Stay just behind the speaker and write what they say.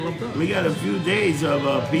We got a few days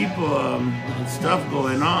of people and stuff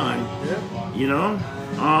going on. Yeah. You know.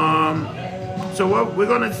 So what we're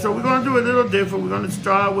gonna do a little different. We're gonna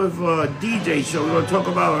start with DJ show. We're gonna talk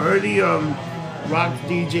about early rock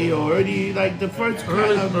DJ or early like the first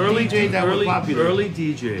kind of DJ that were popular. Early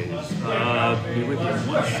DJs. Be with you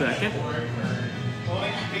 1 second.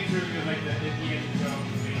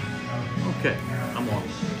 Okay, I'm on.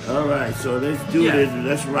 All right, so let's do this.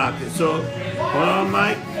 Let's rock it. So,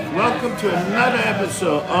 Mike, welcome to another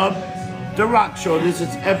episode of The Rock Show. This is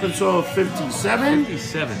episode 57.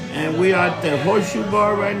 57. And we are at the Horseshoe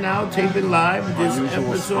Bar right now, taping live. This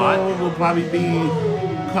episode will probably be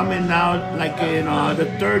coming out like in the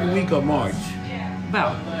third week of March.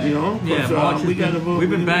 About. You know? Yeah, March we've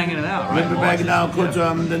been banging it out, right? We've been banging it out, because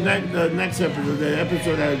the next episode, the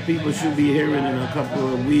episode that people should be hearing in a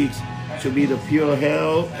couple of weeks, should be the Pure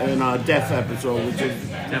Hell and Death episode, which is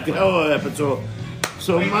the Hell episode.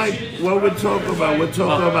 So, Mike, what we're talking about? We're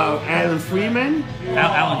talking about Alan Freeman.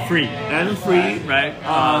 Alan Freed. Alan Freed. Right.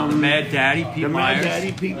 The Mad Daddy, Pete Myers. Mad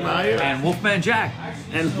Daddy, Pete Myers. And Wolfman Jack.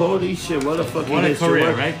 And holy shit, what a fucking What a history.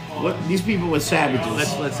 career, right? These people were savages.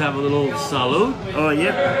 Let's have a little salute. Oh,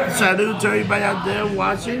 yeah. Salute to everybody out there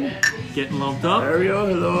watching. Getting lumped up. Ariel,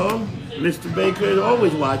 hello. Mr. Baker is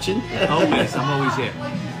always watching. Always, I'm always here.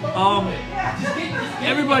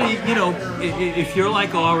 Everybody, you know, if you're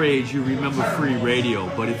like our age, you remember free radio.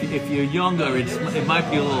 But if you're younger, it might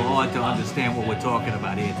be a little hard to understand what we're talking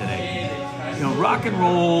about here today. You know, rock and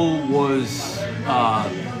roll was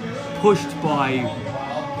pushed by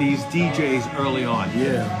these DJs early on.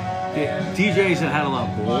 Yeah. The DJs that had a lot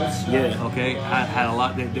of balls. Yeah. Okay. Had a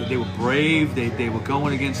lot. They were brave. They were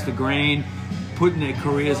going against the grain, putting their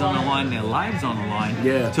careers on the line, their lives on the line,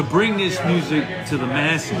 to bring this music to the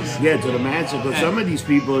masses. Yeah, to the masses. But some of these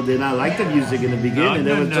people did not like the music in the beginning.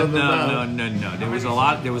 No. There was a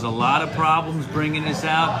lot of problems bringing this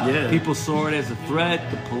out. Yeah. People saw it as a threat.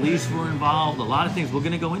 The police were involved. A lot of things. We're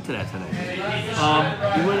going to go into that today.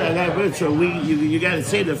 So you got to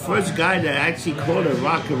say the first guy that actually called it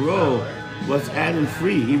rock and roll was Alan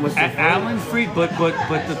Freed. He was the Alan Freed, but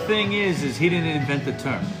the thing is he didn't invent the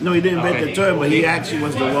term. No, he didn't invent the term, but he actually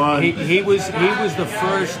was the one. He was the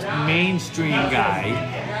first mainstream guy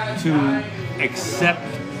to accept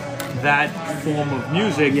that form of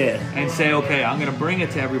music and say, okay, I'm going to bring it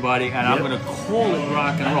to everybody, and I'm going to call it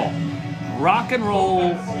rock and roll. Rock and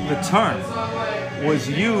roll, the term, was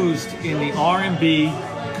used in the R&B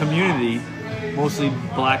community, mostly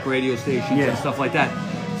black radio stations and stuff like that.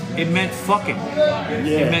 It meant fucking.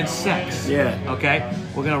 It meant sex. Okay?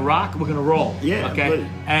 We're gonna rock, we're gonna roll. Okay?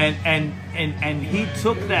 And he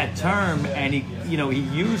took that term and he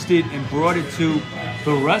used it and brought it to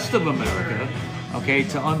the rest of America, okay,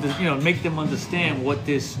 to make them understand what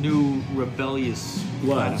this new rebellious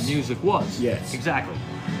kind of music was. Yes. Exactly.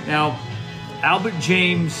 Now, Albert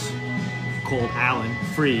James, called Alan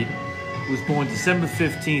Freed, was born December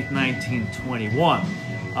 15th, 1921.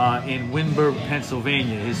 In Windber,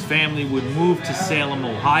 Pennsylvania. His family would move to Salem,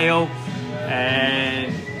 Ohio,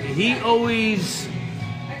 and he always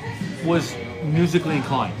was musically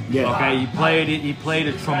inclined. Okay, he played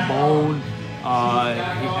a trombone.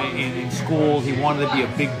 In school, he wanted to be a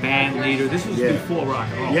big band leader. This was before rock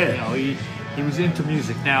and roll. You know, he was into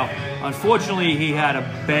music. Now, unfortunately, he had a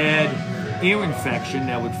bad ear infection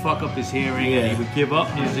that would fuck up his hearing, and he would give up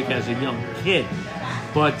music as a young kid.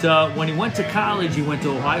 But when he went to college, he went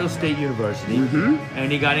to Ohio State University,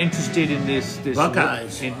 and he got interested in this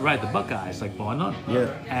Buckeyes. The Buckeyes, like Bar None.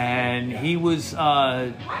 And he was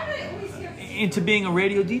into being a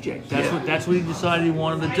radio DJ. That's what he decided he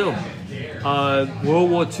wanted to do. World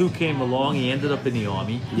War II came along. He ended up in the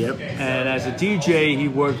Army. And as a DJ, he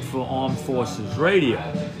worked for Armed Forces Radio.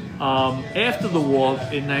 After the war,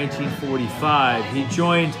 in 1945, he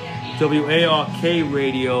joined WARK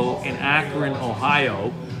Radio in Akron,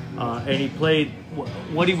 Ohio, and he played,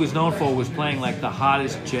 what he was known for was playing like the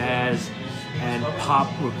hottest jazz and pop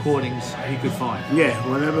recordings he could find.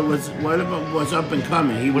 Whatever was up and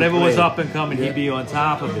coming, he'd be on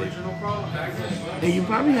top of it. And you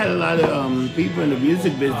probably had a lot of people in the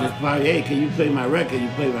music business probably, hey, can you play my record? You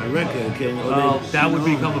play my record. That would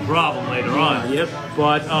become a problem later on.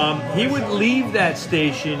 But he would leave that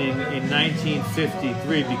station in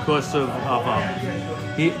 1953 because of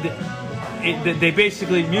they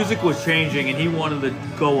basically, music was changing and he wanted to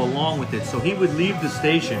go along with it. So he would leave the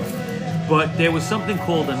station, but there was something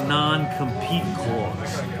called a non-compete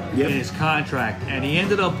clause in his contract, and he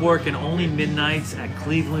ended up working only midnights at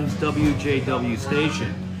Cleveland's WJW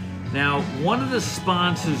station. Now, one of the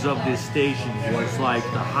sponsors of this station was like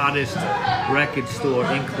the hottest record store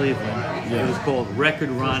in Cleveland. Yeah. It was called Record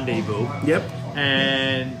Rendezvous. Yep.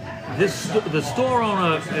 And the store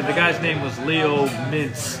owner, the guy's name was Leo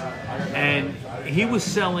Mintz, and he was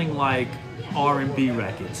selling like R&B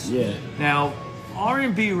records. Yeah. Now,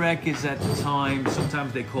 R&B records at the time,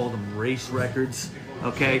 sometimes they called them race records.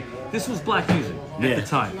 Okay, this was black music at the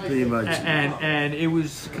time, pretty much. and it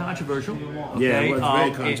was controversial. Okay? Yeah, it was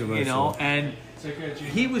very controversial. You know, and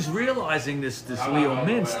he was realizing this Leo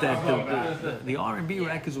Mintz that the R&B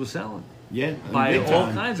records were selling. Yeah, By big all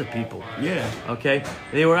time. kinds of people. Yeah. Okay,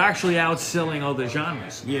 they were actually outselling other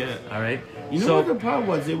genres. Yeah. All right. You know what the problem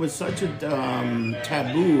was? It was such a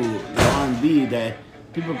taboo, the R&B, that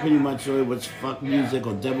people pretty much thought it was fuck music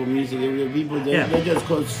or devil music. People, they just,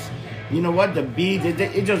 cause, you know what, the beat,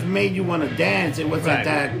 it just made you want to dance. It was like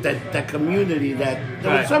that community, that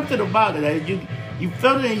there was something about it that you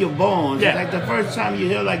felt it in your bones. Yeah. Like the first time you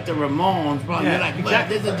hear like the Ramones, probably you're like,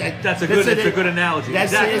 exactly. That's a good analogy.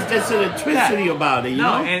 That's there's electricity about it, you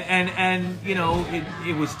know? And you know,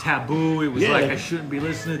 it was taboo. It was like, I shouldn't be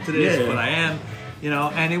listening to this, but I am, you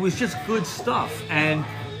know, and it was just good stuff. And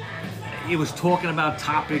it was talking about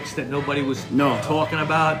topics that nobody was talking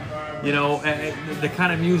about. You know, the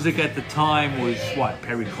kind of music at the time was what,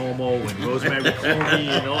 Perry Como and Rosemary Clooney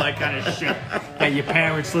and all that kind of shit that your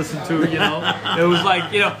parents listened to. You know, it was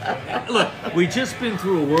like, you know, look, we just been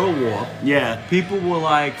through a world war. Yeah. People were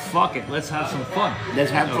like, "Fuck it, let's have some fun." Let's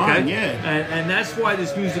have fun. Yeah. And that's why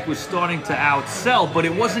this music was starting to outsell, but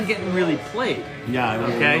it wasn't getting really played. Yeah.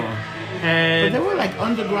 Okay. But And there were like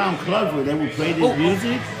underground clubs where they would play this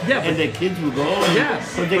music, and the kids would go.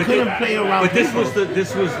 But they couldn't play around. But this was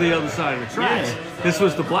the other side of the tracks. Yeah. This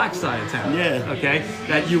was the black side of town. Yeah. Okay.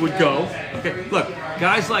 That you would go. Okay. Look,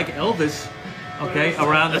 guys like Elvis. Okay,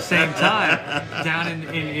 around the same time, down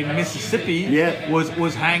in Mississippi,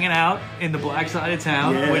 was hanging out in the black side of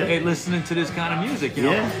town, listening to this kind of music. You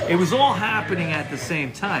know, it was all happening at the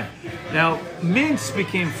same time. Now, Mintz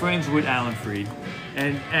became friends with Alan Freed,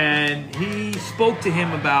 and he spoke to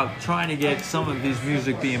him about trying to get some of his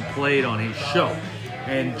music being played on his show.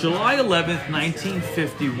 And July 11th,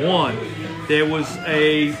 1951, there was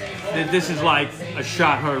this is like a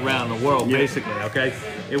shot heard around the world, basically, okay?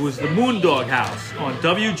 It was the Moondog House on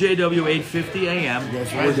WJW 850 AM.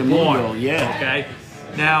 That's right, was the born, Moondog, okay?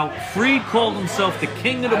 Now, Freed called himself the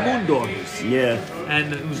king of the Moondoggers. Yeah.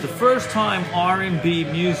 And it was the first time R&B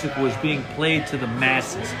music was being played to the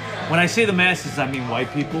masses. When I say the masses, I mean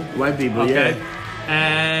white people. White people, okay?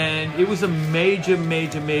 And it was a major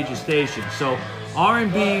station. So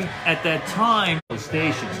R&B at that time was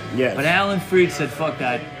stations. Yes. But Alan Freed said, fuck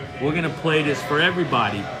that. We're going to play this for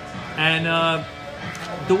everybody. And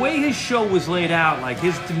the way his show was laid out, like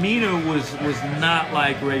his demeanor was not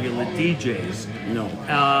like regular DJs. No.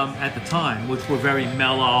 At the time, which were very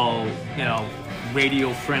mellow, you know,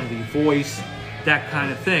 radio-friendly voice, that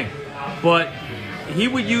kind of thing. But he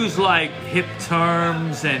would use like hip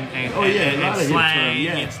terms and slang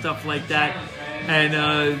and stuff like that.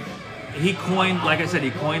 And he coined, like I said,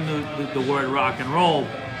 the word rock and roll.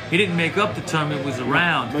 He didn't make up the term, it was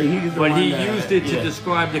around. But he used it to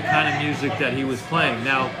describe the kind of music that he was playing.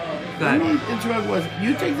 Now, go ahead. Let me interrupt.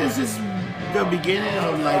 You think this is the beginning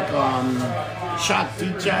of like shock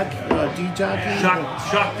disc jockey?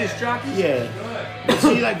 Shock disc jockey? Yeah. Is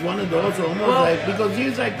he like one of those, almost like, because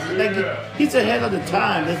he's like he's ahead of the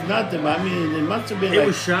time. There's nothing. But I mean, it must have been. It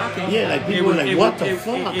was shocking. Yeah, like people were like, what the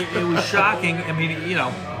fuck? It was shocking. I mean, you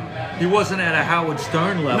know. He wasn't at a Howard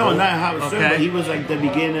Stern level. No, not Howard Stern, but he was like the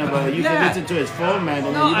beginning of you can listen to his format.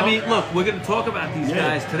 And I mean, look, we're going to talk about these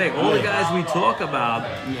guys today. All the guys we talk about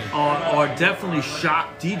are definitely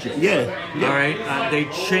shock DJs. Yeah. All right? They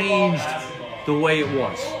changed the way it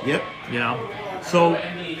was. Yep. You know? So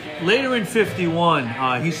later in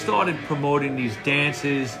 51, he started promoting these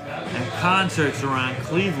dances and concerts around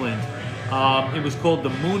Cleveland. It was called the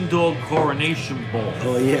Moondog Coronation Ball.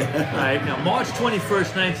 Oh, yeah. Right. Now, March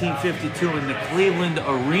 21st, 1952, in the Cleveland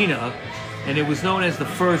Arena, and it was known as the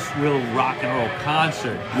first real rock and roll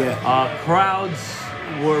concert. Yeah. Crowds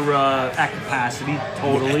were at capacity,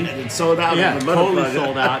 totally. It sold out. Yeah, totally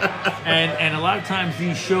sold out. And a lot of times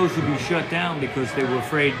these shows would be shut down because they were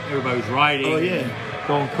afraid everybody was rioting. Oh, yeah.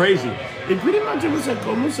 Going crazy. It pretty much, it was like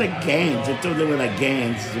almost like gangs. I thought they were like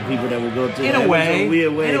gangs, the people that would go to. In a way,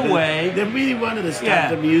 weird way. In a way, they really wanted to stop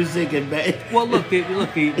the music and. Well, look,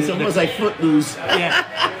 it's almost like Footloose. Yeah.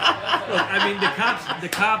 Look, I mean, the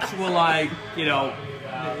cops were like, you know,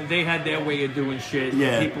 they had their way of doing shit.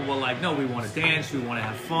 Yeah. People were like, no, we want to dance, we want to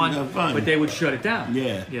have fun. Have fun. But they would shut it down.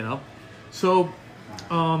 Yeah. You know, so.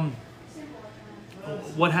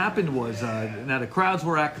 what happened was, now the crowds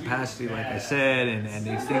were at capacity, like I said, and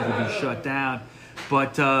these things would be shut down.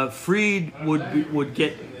 But Freed would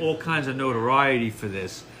get all kinds of notoriety for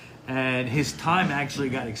this. And his time actually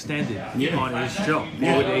got extended on his show.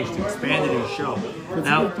 They expanded his show.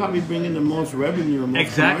 Now, he was probably bringing the most revenue and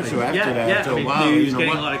most commercial after that. Yeah. So, I mean, wow, he was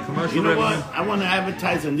getting a lot of commercial revenue. What? I want to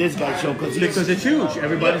advertise on this guy's show because it's huge.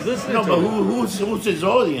 Everybody's listening to it. No, but who's his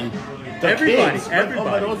audience? Everybody.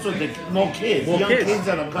 But also the more kids. Young kids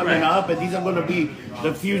that are coming up, and these are going to be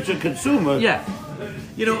the future consumers. Yeah.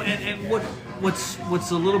 And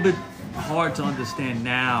what's a little bit hard to understand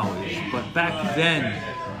now is, but back then,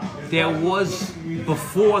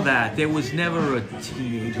 before that, there was never a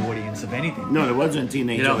teenage audience of anything. No, there wasn't a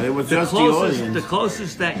teenage audience. It was just the audience. The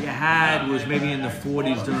closest that you had was maybe in the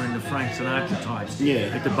 40s during the Frank Sinatra times.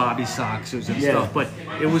 Yeah. Like the Bobby Soxers and stuff. But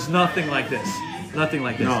it was nothing like this. Nothing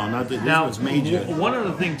like this. No, nothing. This was major. One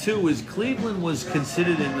other thing, too, is Cleveland was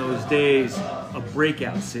considered in those days a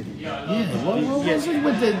breakout city. Yeah, what was it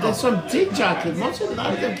with there's some TikTok? Because a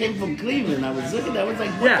lot of them came from Cleveland. I was looking at it, I was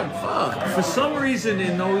like, what the fuck? For some reason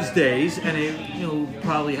in those days, and it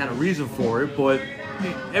probably had a reason for it, but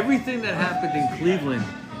everything that happened in Cleveland,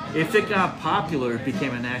 if it got popular, it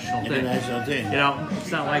became a national thing. It's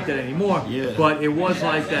not like that anymore, but it was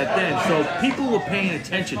like that then. So people were paying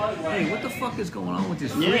attention. Hey, what the fuck is going on with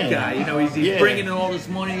this Freed guy? He's bringing in all this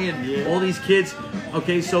money and all these kids.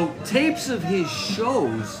 Okay, so tapes of his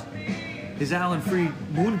shows, his Alan Freed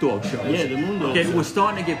Moondog shows. Yeah, the Moondog shows. Was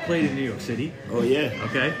starting to get played in New York City. Oh, yeah.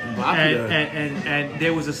 Okay. Popular. And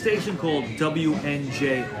there was a station called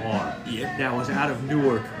WNJR that was out of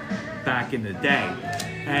Newark back in the day.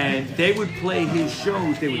 And they would play his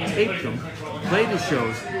shows, they would tape them, play the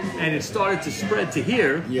shows, and it started to spread to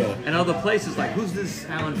here and other places like, who's this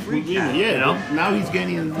Alan Freed cat? Yeah, now he's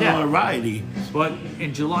getting notoriety. But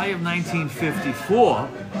in July of 1954,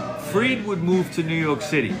 Freed would move to New York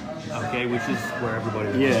City, okay, which is where everybody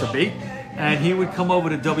wants to be, and he would come over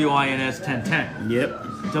to WINS 1010. Yep.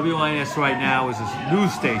 WINS right now is a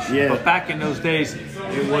news station, but back in those days,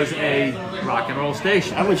 it was a rock and roll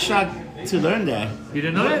station. I was shocked to learn that. You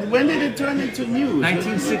didn't know that? When did it turn into news?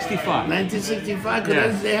 1965. 1965,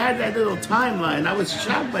 because they had that little timeline. I was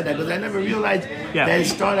shocked by that because I never realized that it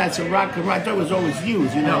started as a rock and roll. I thought it was always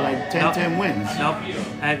news, like 10-10 wins. Nope.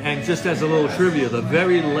 And just as a little trivia, the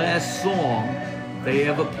very last song they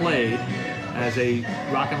ever played as a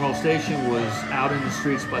rock and roll station was Out in the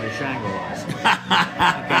Streets by the Shangri-Las. Okay.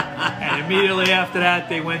 And immediately after that,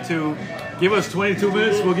 they went to give us 22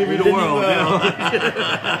 minutes, we'll give you the world.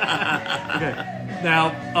 Okay.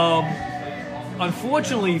 Now,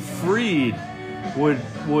 unfortunately, Freed would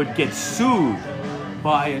get sued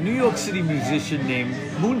by a New York City musician named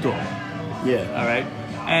Moondog. Yeah. All right.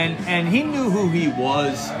 And he knew who he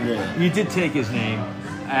was. Yeah. He did take his name,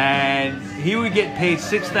 and he would get paid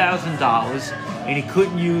 $6,000, and he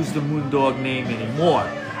couldn't use the Moondog name anymore.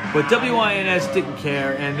 But WINS didn't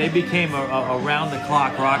care, and they became a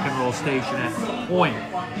round-the-clock rock and roll station at that point.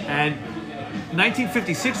 And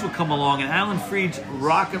 1956 would come along, and Alan Freed's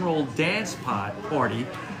Rock and Roll Dance Party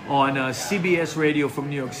on CBS Radio from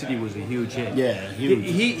New York City was a huge hit. Yeah, huge.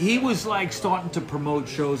 He was like starting to promote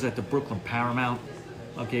shows at the Brooklyn Paramount,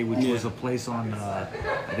 okay, which was a place on I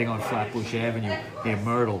think on Flatbush Avenue near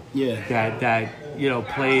Myrtle. Yeah. That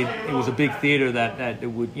played. It was a big theater that it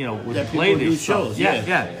would would that play these shows.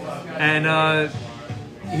 Yeah. And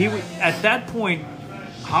he would, at that point,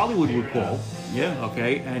 Hollywood would call. Yeah.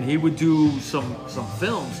 Okay, and he would do some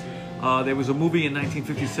films. There was a movie in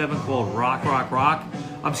 1957 called Rock.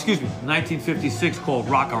 1956 called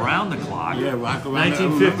Rock Around the Clock. Yeah, Rock Around.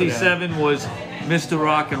 1957 was Mr.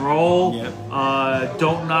 Rock and Roll. Yep.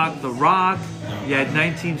 Don't Knock the Rock. You had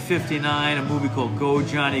 1959 a movie called Go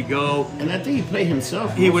Johnny Go. And I think he played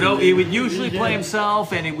himself. He would usually play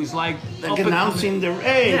himself, and it was like announcing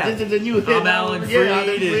this is the new hit. I'm Alan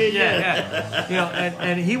Freed. Yeah.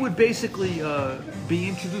 And he would basically be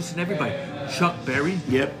introducing everybody. Chuck Berry.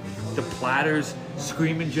 Yep. The Platters,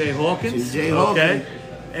 Screaming Jay Hawkins. Okay.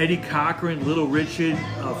 Eddie Cochran, Little Richard,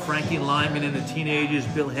 Frankie Lyman and the Teenagers,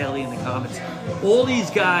 Bill Haley and the Comets. All these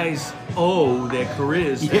guys owe their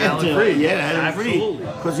careers to Alan Freed. Yeah, Alan Freed. Absolutely.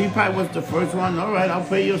 Because he probably was the first one, all right, I'll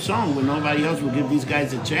play your song, but nobody else would give these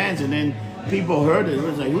guys a chance. And then people heard it. It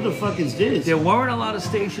was like, who the fuck is this? There weren't a lot of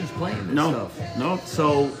stations playing this stuff. No.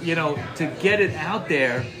 So, to get it out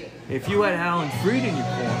there, if you had Alan Freed in your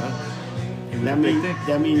corner, that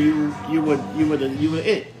mean you were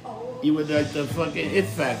it. You were like the fucking it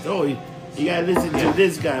factor. Oh, you gotta listen to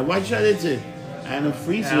this guy. Why should I listen? Alan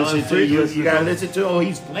Freed listen to you. You gotta listen to. Oh,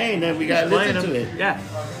 he's playing that. We gotta listen to it. Yeah,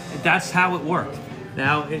 that's how it worked.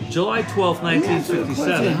 Now, July 12th, Let me ask you a question.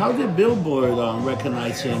 1957. How did Billboard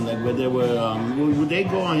recognize him? Like, where they were, would they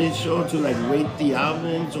go on his show to like rate the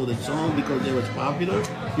albums or the song because they was popular?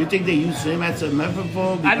 You think they used him as a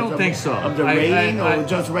metaphor? I don't think so. Of the rating or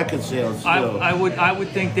just record sales? I would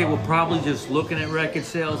think they were probably just looking at record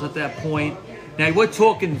sales at that point. Now, we're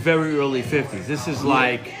talking very early 50s. This is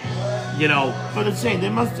like, you know... But I'm saying, they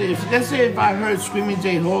must have... Let's say if I heard Screaming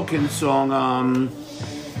Jay Hawkins' song,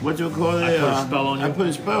 what you call it? I Put a Spell on You. I Put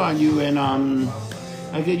a Spell on You, and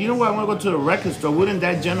okay, you know what? I want to go to the record store. Wouldn't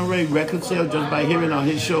that generate record sales just by hearing on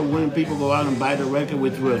his show? Wouldn't people go out and buy the record,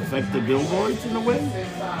 which would affect the billboards in a way?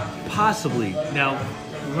 Possibly. Now,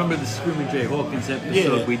 remember the Screaming Jay Hawkins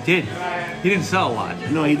episode we did? He didn't sell a lot.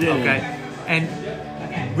 No, he didn't. Okay, and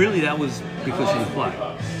really that was because he was black.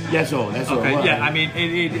 That's all. That's all. Okay, yeah, I mean,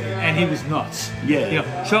 and he was nuts. Yeah. You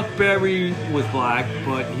know, Chuck Berry was black,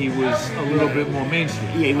 but he was a little bit more mainstream.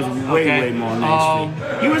 Yeah, he was way more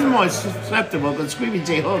mainstream. He was more susceptible because Screaming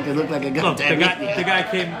Jay Hawkins looked like a goddamn idiot. The guy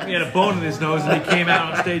came, he had a bone in his nose, and he came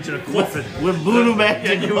out on stage in a coffin. With voodoo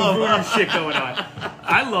magic. Yeah, with voodoo shit going on.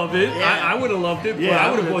 I love it. Yeah. I would have loved it, but Yeah, I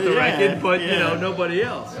would have bought the record, but, yeah. you know, nobody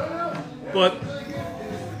else. But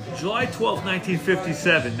July 12th,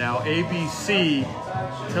 1957, now ABC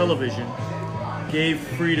Television gave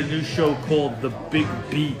Freed a new show called The Big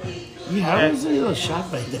Beat. Yeah, how was he a little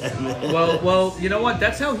shocked like that, man? Well, you know what?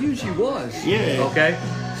 That's how huge he was. Yeah. Okay?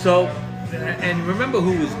 So, and remember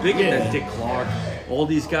who was big in that? Dick Clark. All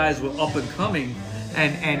these guys were up and coming,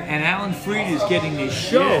 and Alan Freed is getting this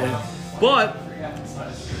show. Yeah. But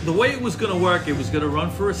the way it was going to work, it was going to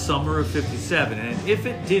run for a summer of 57, and if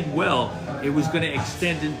it did well, it was going to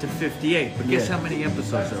extend into 58. But guess how many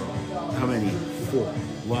episodes there are? How many? 4.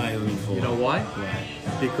 Why only 4? You know why? Why?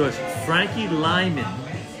 Because Frankie Lyman,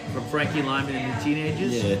 from Frankie Lyman and the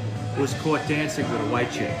Teenagers, was caught dancing with a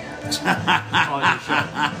white chick on the show.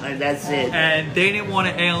 And that's it. And they didn't want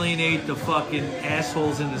to alienate the fucking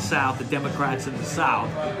assholes in the South, the Democrats in the South.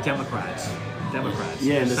 Democrats.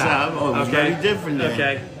 Yeah, in the South. Oh, it was very different then.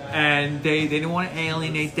 Okay. And they didn't want to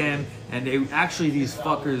alienate them. And they actually, these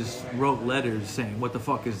fuckers wrote letters saying, what the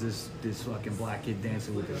fuck is this fucking black kid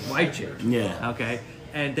dancing with this white chick? Yeah. Okay.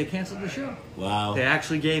 And they canceled the show. Wow. They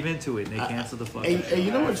actually gave into it and they canceled the fucking show. And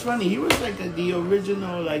you know what's funny? He was like the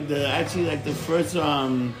original, like the first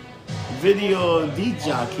video DJ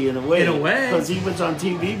jockey in a way. In a way. Because he was on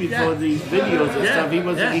TV before these videos and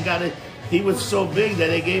stuff. He was so big that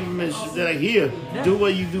they gave him they're like, here, do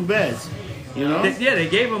what you do best. You know? They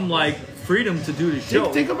gave him like freedom to do the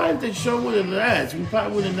show. Think about if the show would have lasted. We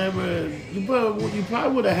probably would have never. You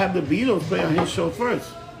probably would have had the Beatles play on his show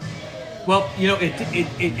first. Well, you know,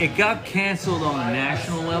 it got canceled on a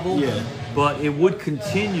national level, but it would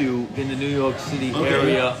continue in the New York City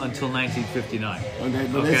area until 1959. Okay,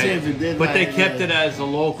 but let's say if it did. But they kept it as a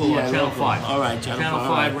local on Channel 5. All right, Channel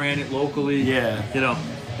 5 ran it locally. Yeah. You know,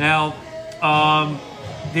 now.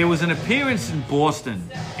 There was an appearance in Boston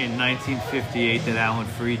in 1958 that Alan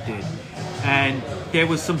Freed did. And there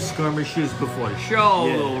was some skirmishes before the show,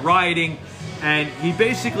 a little rioting. And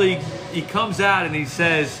he comes out and he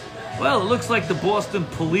says, well, it looks like the Boston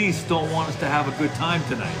police don't want us to have a good time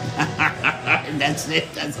tonight. And that's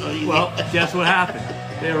it. That's all you guess what happened?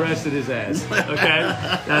 They arrested his ass. Okay?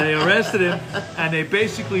 Now they arrested him and they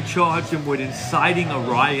basically charged him with inciting a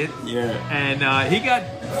riot. Yeah. And he got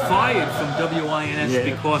fired from WINS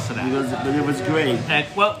because of that. But it was great. And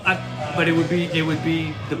but it would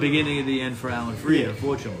be the beginning of the end for Alan Freed,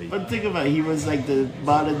 unfortunately. But think about it, he was like the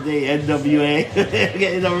modern day NWA,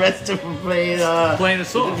 getting arrested for playing a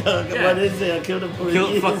song. What is it? Kill the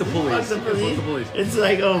police. Fuck the police. Fuck the police. Fuck the police. It's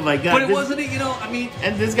like, oh my god. But it wasn't, you know, I mean.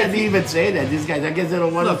 And this guy didn't even say that. This guy, I guess they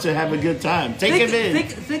don't want us to have a good time. Take him in.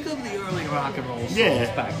 Think of the early rock and roll songs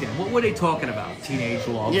back then. What were they talking about? Teenage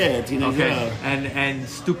love. Yeah, teenage love. And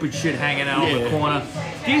stupid shit hanging out in the corner.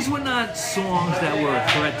 These were not songs that were a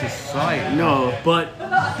threat to society. No. But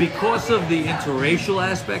because of the interracial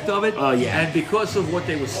aspect of it, and because of what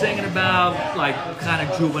they were singing about, like kind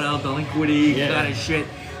of juvenile delinquency kind of shit,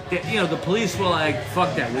 you know, the police were like,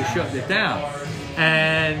 fuck that, we shut it down.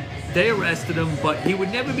 And they arrested him, but he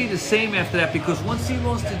would never be the same after that because once he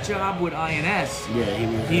lost a job with INS,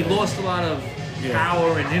 he lost a lot of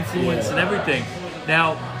power and influence and everything.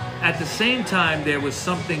 Now, at the same time, there was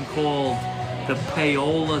something called the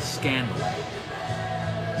Payola Scandal.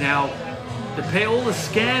 Now, the Payola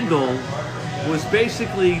Scandal was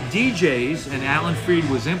basically DJs, and Alan Freed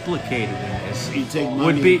was implicated in this.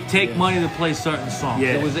 Take money to play certain songs.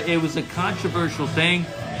 It was a controversial thing,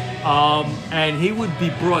 and he would be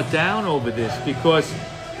brought down over this because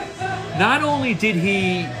not only did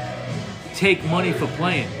he take money for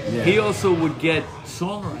playing. Yeah. He also would get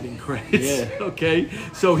songwriting credits. Yeah. Okay,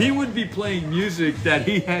 so he would be playing music that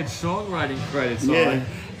he had songwriting credits on,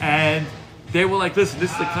 and they were like, "Listen,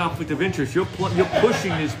 this is a conflict of interest. You're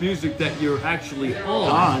pushing this music that you're actually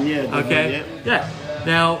on." Okay. Yeah.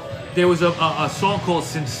 Now there was a song called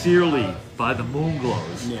 "Sincerely" by the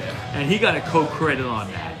Moonglows, and he got a co-credit on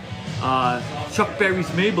that. Chuck Berry's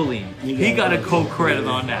Maybelline, he got a co-credit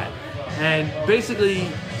on that. And basically,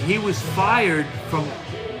 he was fired from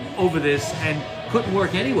over this and couldn't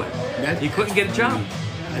work anywhere. He couldn't get a job.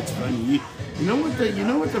 That's funny. You know what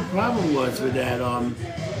the problem was with that?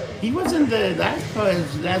 He wasn't the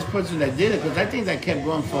last person that did it, because I think that kept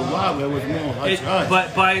going for a while. Where it was more hush-hush.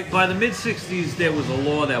 But by the mid '60s, there was a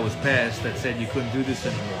law that was passed that said you couldn't do this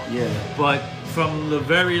anymore. Yeah. But from the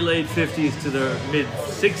very late '50s to the mid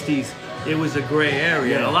 '60s, it was a gray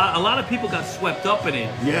area. Yeah. A lot of people got swept up in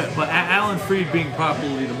it. Yeah. But Alan Freed being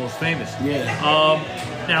probably the most famous. Yeah.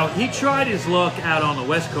 Now he tried his luck out on the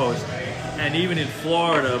West Coast and even in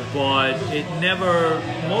Florida, but it never.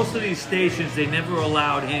 Most of these stations, they never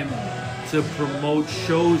allowed him to promote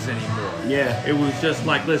shows anymore. Yeah. It was just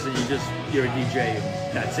like, listen, you're a DJ.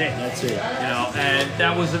 That's it. That's it. You know, and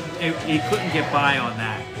that was he couldn't get by on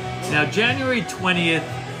that. Now January 20th.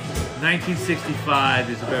 1965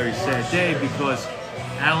 is a very sad day because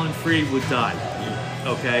Alan Freed would die.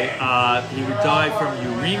 Okay, he would die from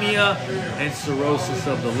uremia and cirrhosis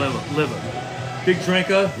of the liver. Big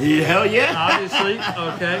drinker. Yeah, hell yeah. Obviously.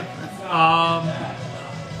 Okay.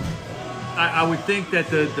 I would think that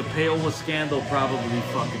the payola scandal probably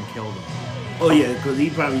fucking killed him. Oh yeah, because he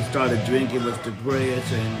probably started drinking, was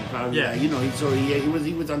depressed, and probably he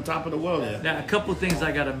was on top of the world there. Now a couple of things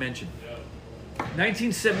I got to mention.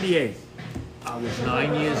 1978, I was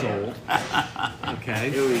 9 years old. Okay.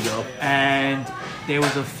 Here we go. And there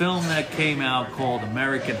was a film that came out called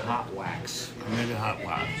American Hot Wax. American Hot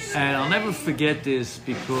Wax. And I'll never forget this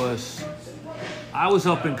because I was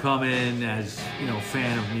up and coming as,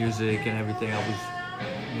 fan of music and everything. I was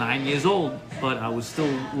 9 years old, but I was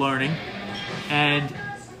still learning. And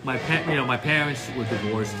my parents were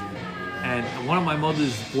divorced. And one of my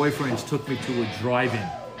mother's boyfriends took me to a drive-in.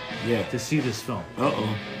 Yeah. To see this film.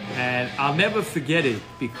 Uh-oh. And I'll never forget it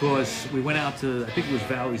because we went out to, I think it was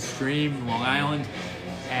Valley Stream, Long Island,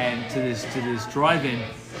 and to this drive-in,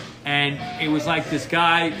 and it was like this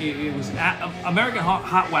guy. It was American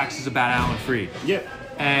Hot Wax is about Alan Freed. Yep.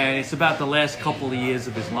 And it's about the last couple of years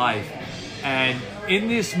of his life. And in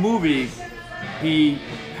this movie, he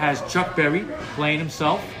has Chuck Berry playing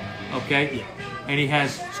himself, okay, and he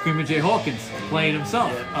has Screaming Jay Hawkins playing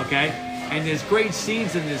himself, okay. And there's great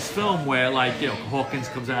scenes in this film where, Hawkins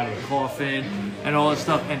comes out of the coffin and all that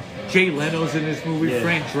stuff. And Jay Leno's in this movie. Yeah.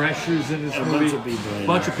 Frank Drescher's in this movie.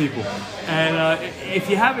 Bunch of people. And if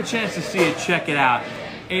you have a chance to see it, check it out.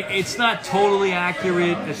 It's not totally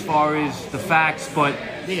accurate as far as the facts, but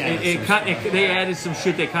they added some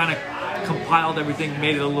shit. They kind of compiled everything,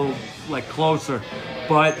 made it a little closer.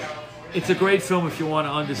 But it's a great film if you want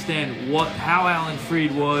to understand how Alan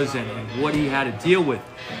Freed was and what he had to deal with.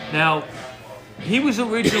 Now, he was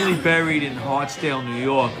originally buried in Hartsdale, New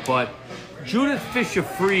York, but Judith Fisher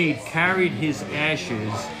Freed carried his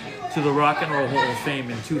ashes to the Rock and Roll Hall of Fame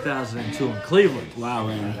in 2002 in Cleveland. Wow,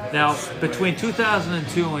 man. Now, between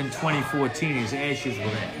 2002 and 2014, his ashes were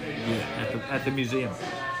there at the museum.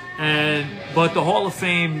 But the Hall of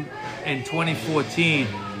Fame in 2014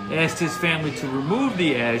 asked his family to remove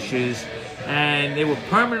the ashes, and they were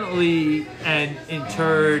permanently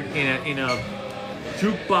interred in a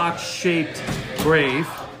jukebox-shaped grave,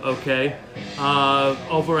 okay,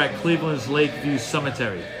 over at Cleveland's Lakeview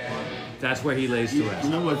Cemetery. That's where he lays to rest.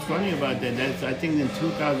 You know what's funny about that? I think in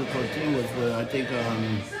 2014 was where I think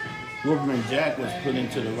Wolfman Jack was put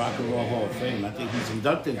into the Rock and Roll Hall of Fame. I think he's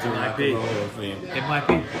inducted to the Rock and Roll Hall of Fame. It might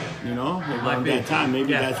be. Around that time.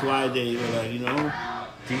 Maybe that's why they were like,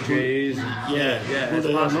 DJs. Who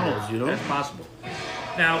the hell knows, That's possible.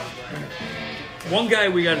 Now, one guy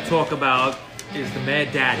we got to talk about is the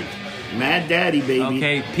Mad Daddy. Mad Daddy, baby.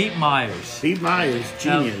 Okay, Pete Myers. Pete Myers,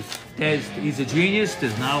 genius. Now, he's a genius.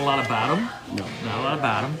 There's not a lot about him. No. Not a lot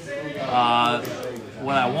about him.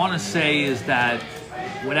 What I want to say is that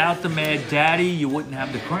without the Mad Daddy, you wouldn't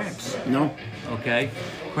have the Cramps. No. Okay?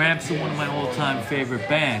 Cramps are one of my all-time favorite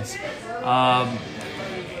bands.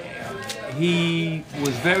 He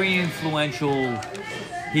was very influential.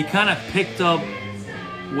 He kind of picked up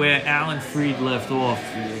where Alan Freed left off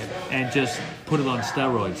and just put it on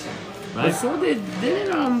steroids. But right? so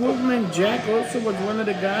didn't Wolfman Jack also was one of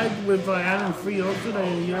the guys with Alan Freed also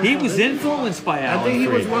that He was influenced by I Alan think he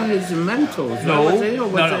was Freed. one of his mentors. No, right? Was it, or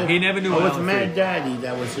was no, it, he never knew or was Alan Mad Freed. Daddy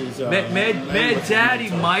that was his Mad Daddy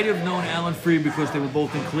might have known Alan Freed because they were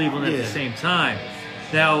both in Cleveland at Yeah. the same time.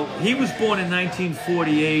 Now, he was born in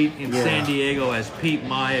 1948 in Yeah. San Diego as Pete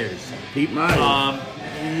Myers. Pete Myers.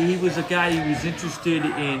 He was a guy who was interested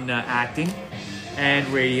in acting and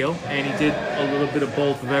radio, and he did a little bit of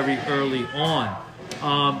both very early on.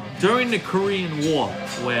 During the Korean War,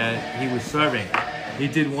 where he was serving, he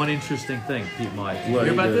did one interesting thing, Pete Myers. You What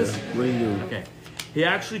hear he about did? this? What do you do? Okay. He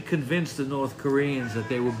actually convinced the North Koreans that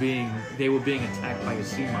they were being attacked by a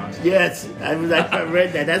sea monster. Yes, I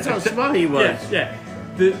read that. That's how smart he was. Yeah.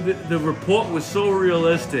 The report was so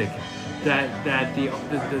realistic that the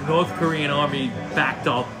North Korean army backed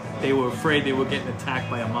up. They were afraid they were getting attacked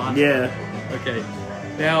by a monster. Yeah. Okay.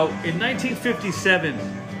 Now, in 1957,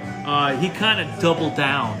 he kind of doubled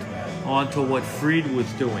down onto what Freed was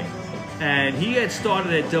doing. And he had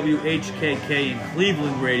started at WHKK in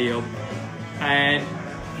Cleveland radio. And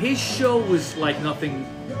his show was like nothing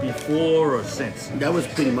before or since. That was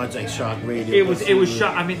pretty much like shock radio. It was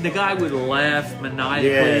shock. I mean, the guy would laugh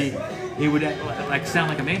maniacally. Yeah. He would like sound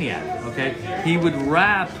like a maniac. Okay, he would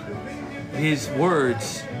rap his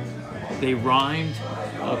words. They rhymed.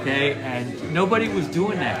 Okay, and nobody was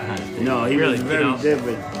doing that kind of thing. No, he really, was very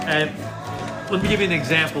different. And let me give you an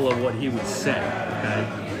example of what he would say.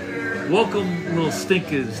 Okay, welcome, little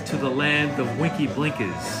stinkers, to the land of winky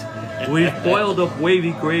blinkers. We've boiled up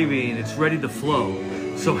wavy gravy and it's ready to flow.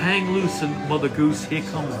 So hang loose and Mother Goose, here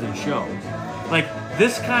comes the show. Like,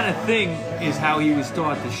 this kind of thing is how he would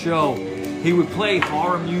start the show. He would play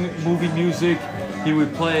horror movie music. He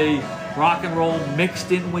would play rock and roll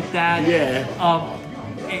mixed in with that. Yeah.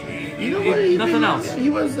 You know what? Nothing else. He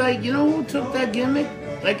was like, you know who took that gimmick?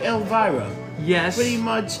 Like Elvira. Yes. Pretty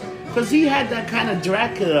much. Because he had that kind of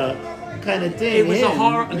Dracula kind of thing. It was a in,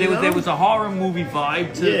 horror. you know? There was a horror movie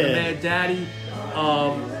vibe to Yeah. the Mad Daddy,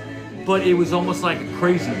 but it was almost like a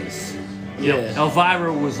craziness. You know, Yeah.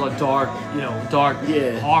 Elvira was a dark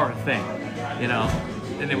Yeah. horror thing. You know,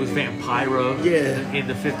 and there was Vampira. Yeah. In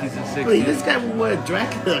the 50s and 60s. But this guy would wear a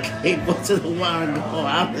Dracula cape once in a while and go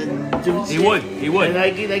out and do shit. He would.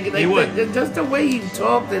 And he would. Just the way he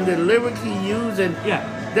talked and the lyrics he used. And Yeah.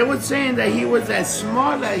 they were saying that he was as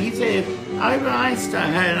smart as, he said, if Albert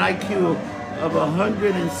Einstein had an IQ of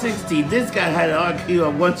 160, this guy had an IQ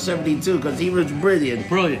of 172 because he was brilliant.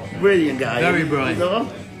 Brilliant guy. Very brilliant. You know?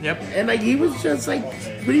 Yep. And like he was just like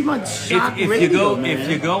pretty much shock If radio, man.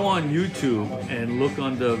 you go on YouTube and look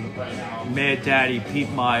under Mad Daddy Pete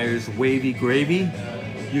Myers Wavy Gravy,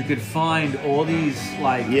 you could find all these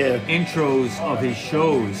like intros of his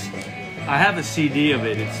shows. I have a CD of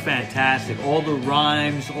it. It's fantastic. All the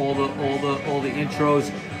rhymes, all the intros.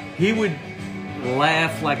 He would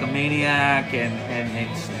laugh like a maniac and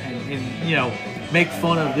you know, make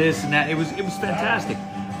fun of this and that. It was fantastic.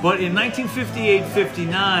 But in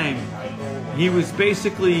 1958-59, he was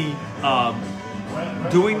basically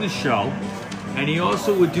doing the show, and he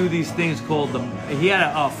also would do these things called he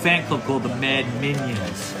had a fan club called the Mad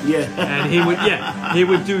Minions. Yeah. And he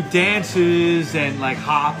would do dances and like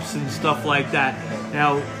hops and stuff like that.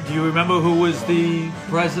 Now, do you remember who was the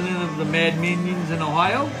president of the Mad Minions in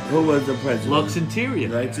Ohio? Who was the president? Lux Interior.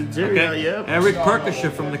 Lux Interior, Okay? yep. Eric Perkisher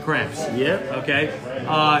from the Cramps. Yep. Okay.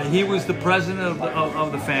 He was the president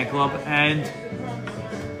of the fan club, and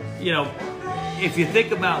you know, if you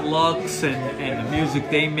think about Lux and the music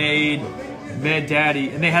they made, Mad Daddy,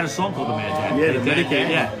 and they had a song called the Mad Daddy. Yeah, They the Mad dedicated-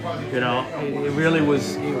 Daddy. Yeah, you know, it really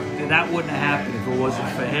was. That wouldn't have happened if it wasn't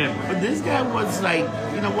for him. But this guy was like,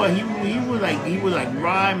 you know what? He would like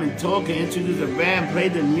rhyme and talk and introduce the band, play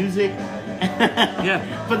the music. Yeah.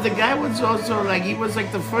 But the guy was also like, he was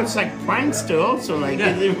like the first like prankster also, like Yeah.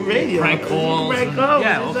 in the radio. Prank calls and-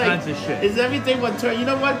 yeah, all It's like, kinds of shit. It's everything what turn. You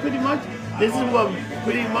know what? Pretty much, this is what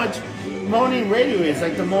pretty much morning radio is,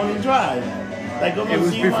 like the morning drive. Like almost It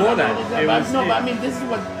was you before wanna that. know It but was- no, but I mean, this is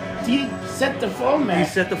what he set the format. He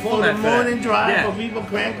set the format for for the that. morning drive Yeah. for people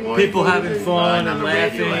crank calls, People for having people fun on and the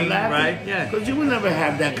radio laughing, right? Yeah. Because you would never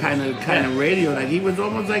have that kind of radio. Like he was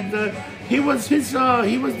almost like he was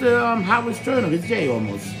the Howard Stern of his day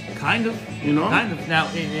almost. Kind of. You know? Kind of. Now,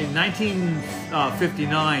 in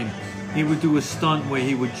 1959, he would do a stunt where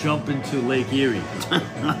he would jump into Lake Erie.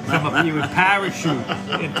 He would parachute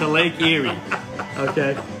into Lake Erie.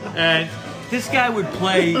 Okay? And this guy would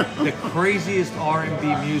play the craziest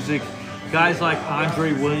R&B music. Guys like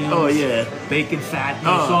Andre Williams. Oh, yeah. Bacon Fat,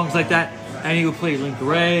 Oh. songs like that. And he would play Link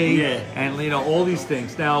Ray, Yeah. and all these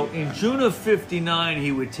things. Now, in June of '59,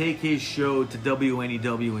 he would take his show to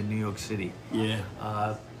WNEW in New York City. Yeah.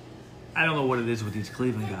 I don't know what it is with these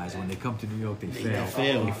Cleveland guys. When they come to New York, they fail.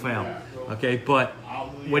 fail. They fail. Okay, but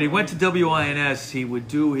when he went to WINS, he would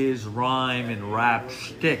do his rhyme and rap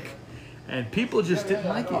shtick, and people just didn't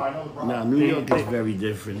like it. No, New York is very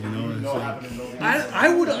different, you know. It's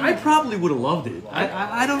like, I probably would have loved it.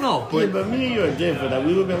 I don't know, yeah, but me and you are different. Like,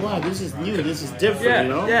 we would have been, wow, this is new, this is different, yeah, you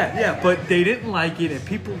know? yeah. But they didn't like it, and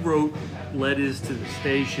people wrote letters to the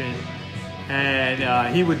station,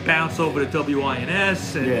 and he would bounce over to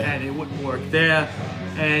WINS, and it wouldn't work there.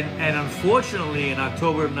 And unfortunately, in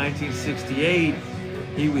October of 1968,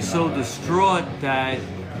 he was so distraught that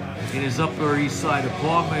in his Upper East Side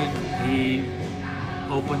apartment, he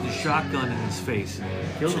opened a shotgun in his face and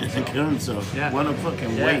killed himself. Kill himself. Yeah. What a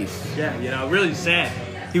fucking waste. Yeah, really sad.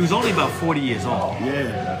 He was only about 40 years old.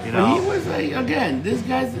 Yeah. You But know? he was like, again, this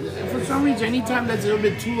guy's, for some reason, anytime that's a little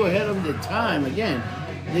bit too ahead of the time, again,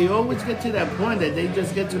 they always get to that point that they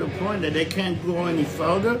just get to the point that they can't go any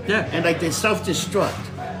further. Yeah. And like they self-destruct.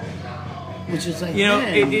 Which is like,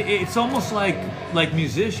 man. It's almost like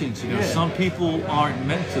musicians. Yeah. Some people aren't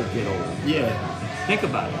meant to get old. Yeah. Think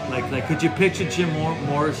about it. Like, could you picture Jim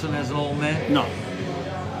Morrison as an old man, No.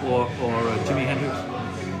 or Jimi Hendrix?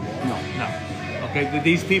 No. Okay,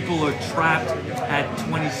 these people are trapped at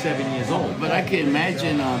 27 years old. But I can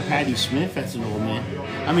imagine Patti Smith as an old man.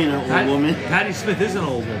 I mean, an old woman. Patti Smith is an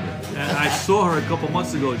old woman. And I saw her a couple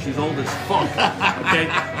months ago. She's old as fuck. Okay,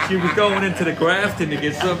 she was going into the Grafton to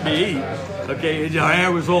get something to eat. Okay, and her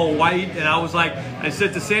hair was all white, and I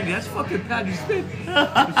said to Sandy, "That's fucking Patti Smith."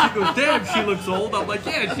 And she goes, "Damn, she looks old." I'm like,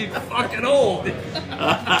 "Yeah, she's fucking old."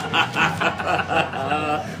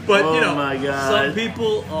 But Oh my God. some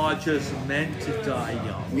people are just meant to die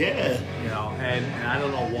young. Yeah. And I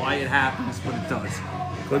don't know why it happens, but it does.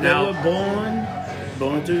 But they were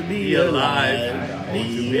born to be alive.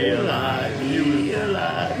 Be alive. Be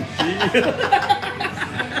alive.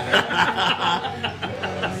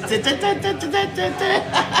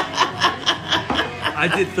 I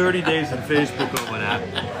did 30 days on Facebook over that.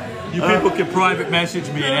 You people can private message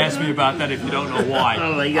me and ask me about that if you don't know why.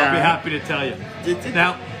 Oh my God. I'll be happy to tell you.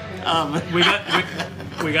 Now, we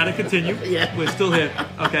got to continue. Yeah. We're still here.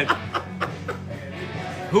 Okay.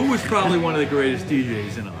 Who was probably one of the greatest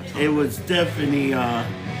DJs in our time? It was definitely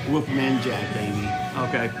Wolfman Jack, baby.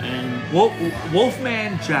 Okay. And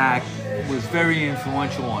Wolfman Jack was very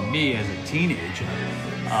influential on me as a teenager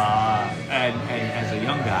and as a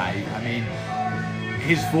young guy. I mean,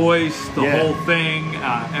 his voice, the whole thing,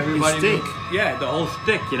 everybody. His stick. The whole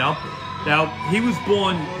stick, Now, he was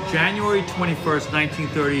born January 21st,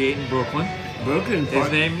 1938 in Brooklyn. Brooklyn. His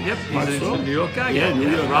name, he's a New York guy. Yeah, New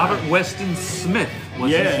York guy. Robert Weston Smith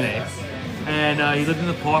was his name. And he lived in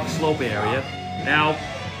the Park Slope area. Now,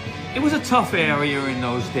 it was a tough area in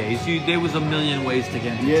those days. There was a million ways to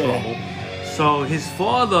get into trouble. So his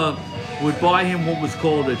father would buy him what was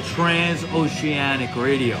called a transoceanic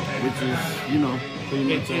radio. Which is, pretty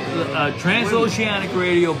much transoceanic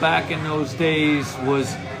radio back in those days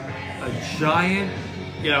was a giant,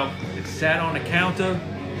 it sat on a counter,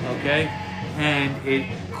 okay, and it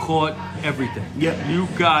caught everything. Yep. You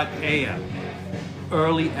got AM,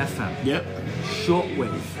 early FM. Yep.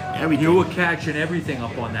 Shortwave. Everything. You were catching everything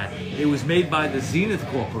up on that. It was made by the Zenith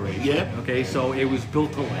Corporation. Yep. Okay, so it was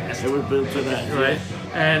built to last. It was built to that. Right.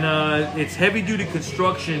 And its heavy-duty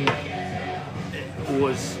construction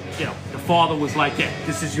was, the father was like, "Yeah,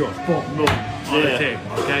 this is yours." Boom, boom, on the table.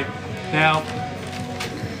 Okay. Now,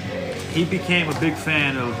 he became a big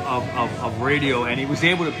fan of radio, and he was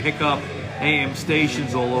able to pick up AM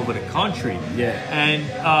stations all over the country. Yeah.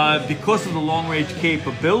 And because of the long-range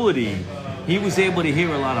capability, he was able to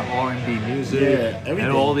hear a lot of R&B music everything.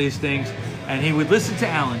 and all these things. And he would listen to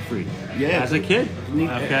Alan Freed as a kid.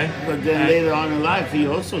 Okay. But then later on in life, he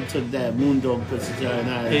also took that Moondog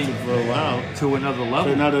personality for a while. To another level.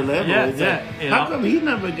 To another level. Yeah. How come he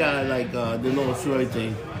never got like the Lil Troy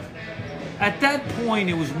thing? At that point,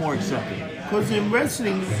 it was more accepted. Because in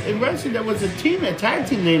wrestling, there was a tag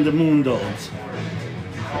team named the Moondogs.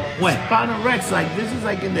 When? Spinal Rex, like this is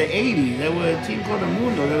like in the 80s. There was a team called the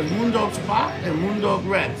Moondogs. There was Moondog Spock and Moondog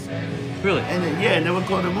Rex. Really? And then, and they were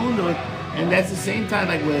called the Moondogs. And that's the same time,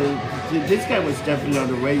 like, this guy was definitely on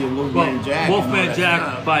the radio, Wolfman Jack. Wolfman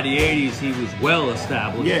Jack, by the 80s, he was well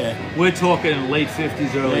established. Yeah. We're talking in late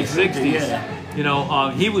 50s, early 60s.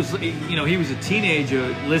 Yeah. He was a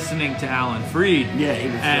teenager listening to Alan Freed. Yeah, he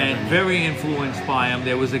was and very influenced by him.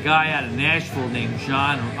 There was a guy out of Nashville named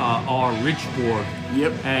John R. Richborg.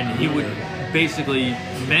 Yep. And he would basically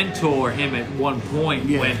mentor him at one point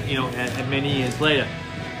when, and many years later.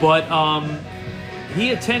 But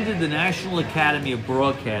he attended the National Academy of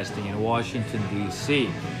Broadcasting in Washington, D.C.,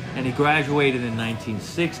 and he graduated in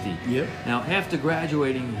 1960. Yep. Now, after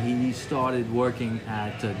graduating, he started working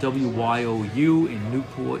at WYOU in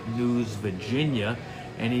Newport News, Virginia,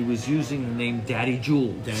 and he was using the name Daddy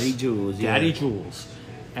Jules. Daddy Jules, yeah. Daddy Jules.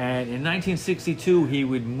 And in 1962, he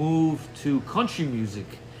would move to country music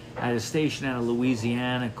at a station out of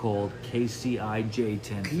Louisiana called KCIJ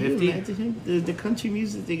 1050. Can you imagine him? The country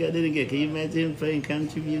music thing I didn't get. Can you imagine him playing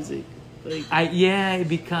country music? Yeah, it'd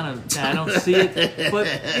be kind of, I don't see it. But,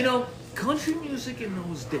 country music in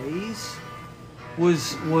those days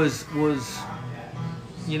was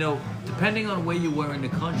depending on where you were in the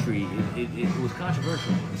country, it was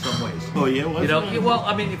controversial in some ways. Oh, yeah? Well,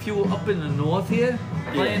 I mean, if you were up in the north here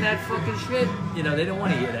playing that fucking shit, they don't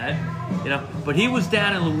want to hear that. But he was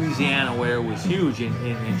down in Louisiana where it was huge,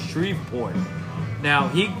 in Shreveport. Now,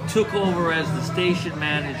 he took over as the station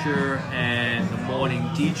manager and the morning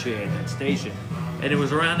DJ at that station. And it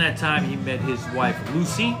was around that time he met his wife,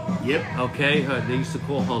 Lucy. Yep. Okay, they used to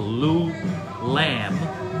call her Lou Lamb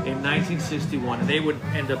in 1961. And they would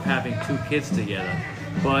end up having 2 kids together.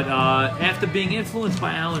 But after being influenced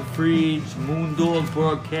by Alan Freed's Moondog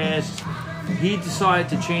broadcasts, he decided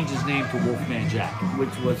to change his name to Wolfman Jack.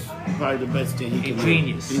 Which was probably the best thing he could do.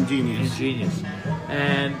 Ingenious.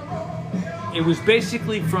 And it was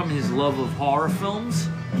basically from his love of horror films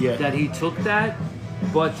that he took that.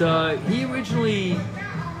 But he originally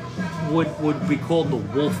would be called the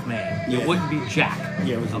Wolfman. It wouldn't be Jack.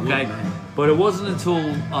 Yeah, it was okay. Wolfman. But it wasn't until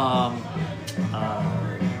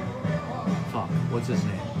what's his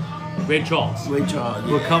name? Ray Charles. Ray Charles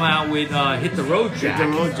would come out with Hit the Road Jack. Hit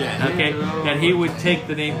the Road Jack. Okay, and he would take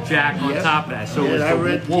the name Jack on top of that. So it was the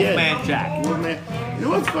Wolfman Jack. Wolfman. You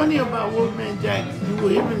know what's funny about Wolfman Jack? You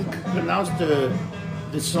would even pronounce the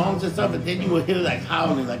songs and stuff, and then you would hear like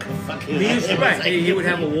howling, like a fucking. He would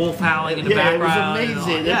have a wolf howling in the background. It was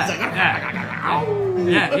amazing.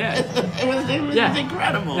 It was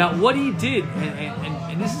incredible. Now, what he did,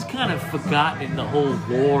 and this is kind of forgotten in the whole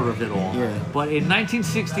lore of it all. Yeah. But in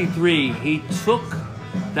 1963, he took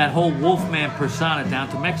that whole Wolfman persona down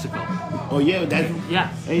to Mexico. Oh yeah,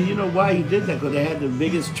 and you know why he did that? Because they had the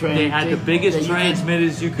biggest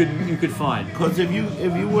transmitters you could find. Because if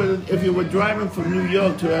you were driving from New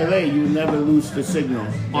York to LA, you would never lose the signal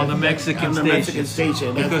on the Mexican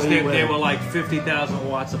station. That's because they were like 50,000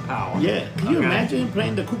 watts of power. Yeah, can you imagine him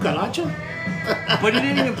playing the cucaracha? But he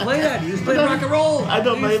didn't even play that. He was playing rock and roll. I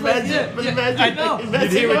know, but imagine. I know.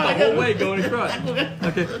 You'd hear it the whole way going across.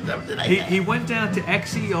 Okay. He went down to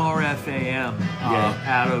XERFAM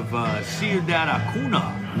out of Ciudad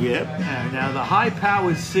Acuna. Yep. Now, the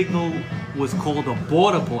high-powered signal was called a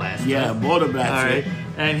border blaster. Yeah, border blaster. All right.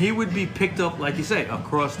 And he would be picked up, like you say,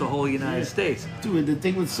 across the whole United States. Dude, the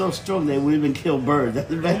thing was so strong they would even kill birds.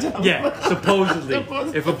 Supposedly.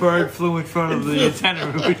 If a bird flew in front of the antenna,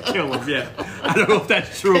 it would kill him, yeah. I don't know if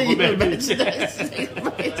that's true, but maybe. That's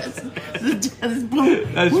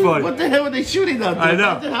funny. What the hell are they shooting out there? I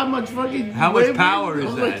know. How much power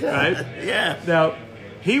is that, right? Yeah. Now,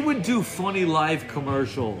 he would do funny live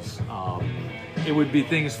commercials. It would be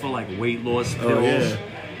things for like weight loss pills.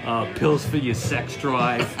 Pills for your sex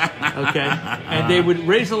drive, okay? And they would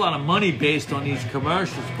raise a lot of money based on these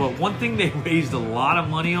commercials, but one thing they raised a lot of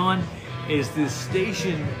money on is this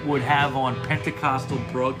station would have on Pentecostal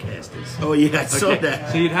broadcasters. Oh yeah, I saw that.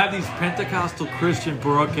 So you'd have these Pentecostal Christian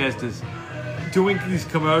broadcasters doing these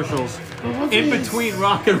commercials in between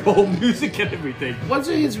rock and roll music and everything.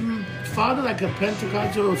 Wasn't his father like a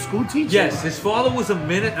Pentecostal school teacher? Yes, his father was a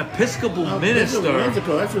Episcopal minister. That's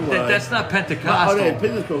what it was. That's not Pentecostal.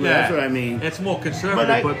 Episcopal, that's what I mean. It's more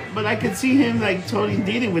conservative. But I could see him like totally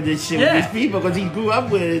dealing with this shit with these people because he grew up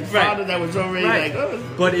with his father that was already like, oh.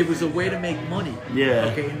 But it was a way to make money. Yeah.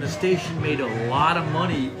 Okay, and the station made a lot of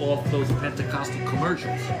money off those Pentecostal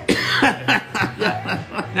commercials.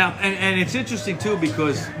 Now, and it's interesting too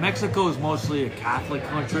because Mexico is mostly a Catholic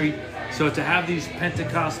country, so to have these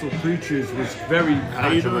Pentecostal preachers was very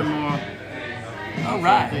controversial. All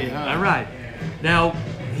right. Now,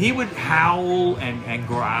 he would howl and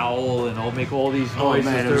growl and make all these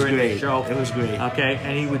noises during the show. It was great. Okay,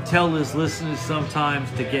 and he would tell his listeners sometimes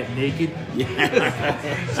to get naked.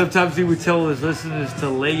 Yeah. Sometimes he would tell his listeners to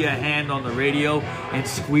lay your hand on the radio and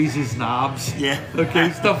squeeze his knobs. Yeah.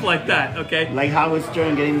 Okay, stuff like that. Okay. Like Howard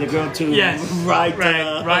Stern getting the girl to ride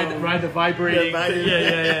the vibrating.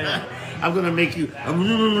 Yeah. I'm gonna make you.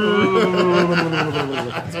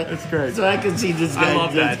 That's great. So I can see this guy. I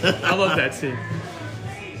love that scene.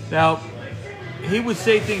 Now, he would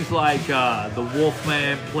say things like, the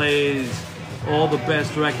Wolfman plays all the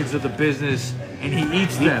best records of the business, and he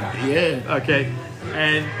eats them. Yeah. Okay.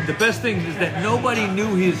 And the best thing is that nobody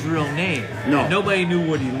knew his real name. No. And nobody knew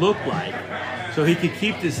what he looked like. So he could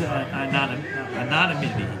keep this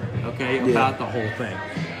anonymity, okay, about the whole thing.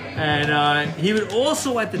 And he would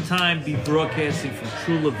also at the time be broadcasting from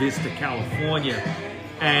Chula Vista, California,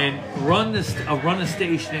 and run a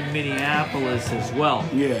station in Minneapolis as well.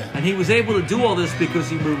 Yeah. And he was able to do all this because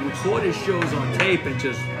he would record his shows on tape and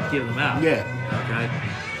just give them out. Yeah. Okay.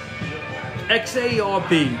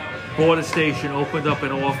 XARB bought a station, opened up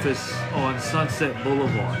an office on Sunset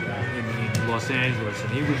Boulevard in Los Angeles,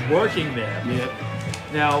 and he was working there. Yep.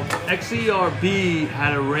 Now, XERB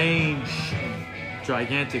had a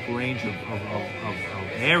gigantic range of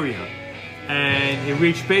area, and it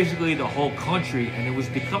reached basically the whole country, and it was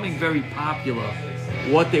becoming very popular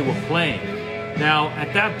what they were playing. Now,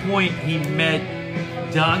 at that point, he met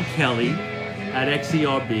Don Kelly at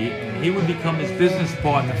XERB, and he would become his business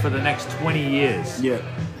partner for the next 20 years. Yeah.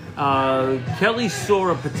 Kelly saw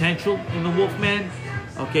a potential in the Wolfman,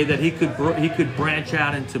 okay, that he could branch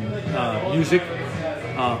out into music,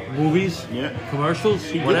 movies, commercials,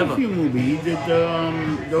 He whatever. did a few movies. He did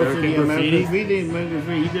those are the American American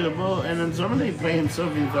Graffiti. He did a both, and then some of them play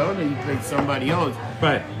himself in his own, and he played somebody else.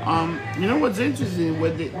 Right. You know what's interesting?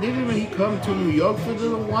 Didn't he come to New York for a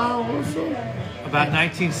little while also? About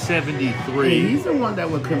 1973. Yeah, he's the one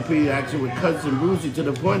that would compete actually with Cousin Brucey to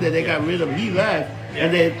the point that they got rid of him. He left,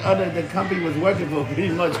 and the company was working for pretty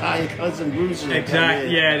much hired Cousin Brucey.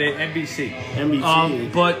 Exactly. Yeah, the NBC. NBC.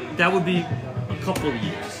 But that would be a couple of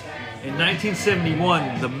years. In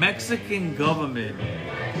 1971, the Mexican government,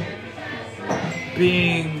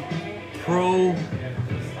 being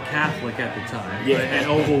pro-Catholic at the time, and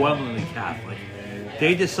overwhelmingly Catholic,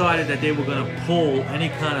 they decided that they were going to pull any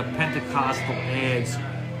kind of Pentecostal ads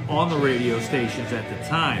on the radio stations at the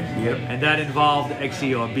time. Yep. And that involved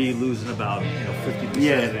XERB losing about 50% of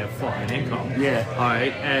their fucking income. Yeah. All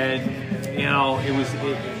right. And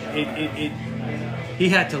he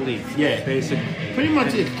had to leave. Yeah. Basically. Pretty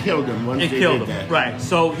much it killed him once they did that. Right.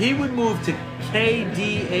 So he would move to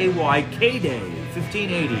KDAY, K-Day,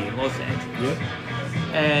 1580 in Los Angeles. Yep.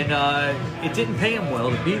 And it didn't pay him well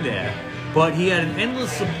to be there. But he had an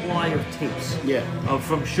endless supply of tapes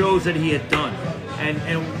from shows that he had done. And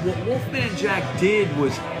what Wolfman Jack did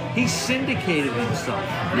was he syndicated himself.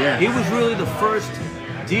 Yeah. He was really the first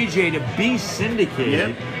DJ to be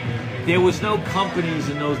syndicated. Yep. There was no companies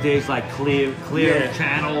in those days like Clear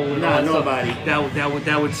Channel and all that nobody. stuff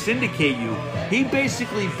that would syndicate you. He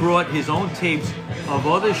basically brought his own tapes of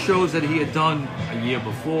other shows that he had done a year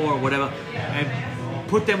before or whatever, and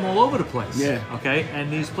put them all over the place. Yeah. Okay? And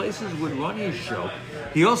these places would run his show.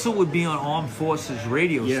 He also would be on Armed Forces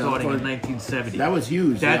Radio starting in 1970. That was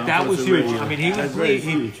huge. That was huge. Radio. I mean, he was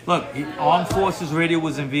huge. Armed Forces Radio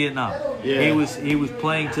was in Vietnam. Yeah. He was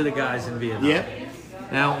playing to the guys in Vietnam. Yep.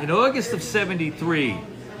 Now, in August of '73,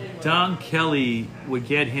 Don Kelly would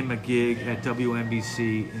get him a gig at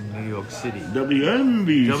WNBC in New York City.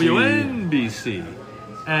 WNBC.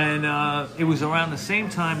 And it was around the same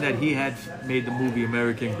time that he had made the movie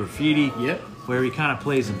American Graffiti, where he kind of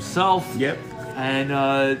plays himself. Yep. And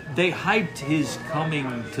they hyped his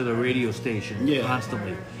coming to the radio station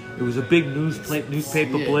constantly. It was a big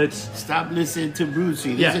newspaper blitz. Stop listening to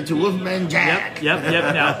Brucey. Listen to Wolfman Jack.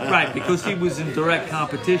 Yep. Now, right, because he was in direct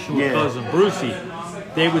competition with Cousin Brucey.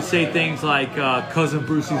 They would say things like, Cousin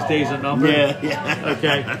Brucey's days are numbered.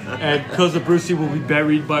 Okay. And Cousin Brucey will be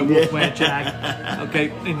buried by Wolfman Jack.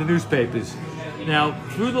 Okay, in the newspapers. Now,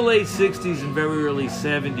 through the late 60s and very early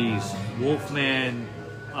 70s, Wolfman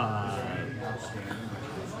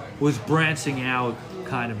was branching out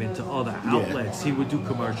kind of into other outlets. He would do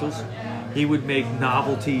commercials. He would make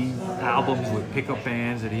novelty albums with pickup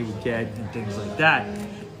bands that he would get and things like that.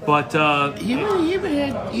 But he even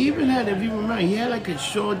had, if you remember, he had like a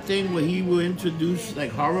short thing where he would introduce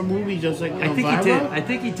like horror movies, just like I think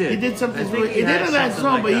he did. He did something. He did a last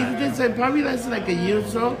song, like but he did say probably lasted like a year or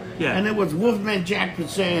so. Yeah. And it was Wolfman Jack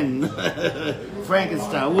saying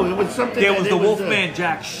Frankenstein. It was something. There was the Wolfman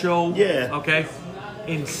Jack show. Yeah. Okay.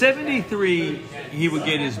 In '73, he would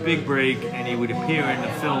get his big break, and he would appear in the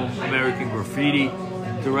film American Graffiti,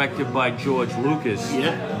 directed by George Lucas.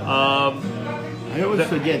 Yeah. I always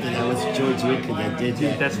forget that was George Lucas that did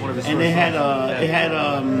that. That's one of his. And it had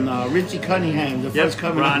Richie Cunningham, the first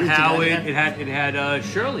coming. Ron of Richie Howard. Cunningham. It had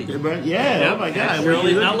Shirley. Yeah. Oh my God.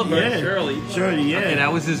 Shirley Nullarbor. Shirley. Yeah. Okay,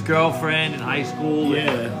 that was his girlfriend in high school.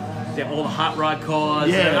 Yeah. And all the hot rod cars.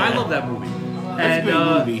 Yeah. And I love that movie. That's a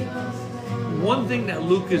good movie. one thing that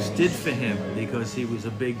Lucas did for him, because he was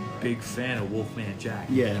a big fan of Wolfman Jack,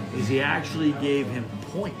 is he actually gave him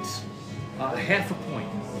points, half a point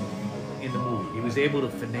in the movie. He was able to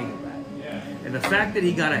finagle that. And the fact that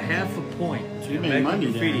he got a half a point he made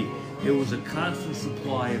money graffiti, it was a constant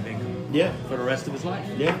supply of income for the rest of his life.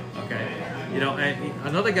 Yeah. Okay. You know, and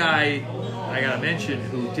another guy I gotta mention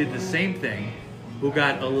who did the same thing, who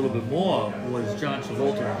got a little bit more, was John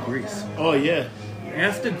Travolta in Grease. Oh yeah.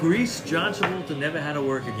 After Grease, John Travolta never had to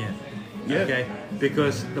work again. Yeah. Okay,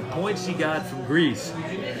 because the points he got from Grease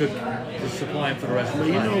could supply him for the rest of But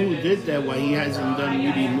his you life. know who did that? Why he hasn't done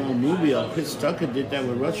really more movie? Chris Tucker did that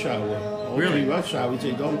with Rush Hour. Really? Rush Hour. He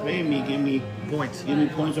said, "Don't pay me, give me Points. or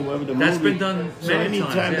whatever the That's movie." been done So many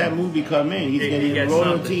anytime times, that movie come in, he's He getting gets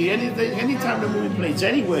royalty. Anytime the movie plays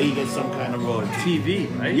anywhere, he gets some kind of royalty.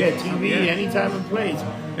 TV, right? Yeah, TV. Anytime it plays.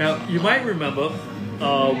 Now, you might remember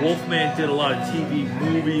Wolfman did a lot of TV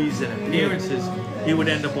movies and appearances. He would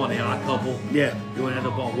end up on The Odd Couple. Yeah. He would end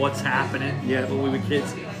up on What's Happening Yeah. when we were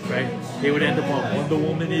kids, right? He would end up on Wonder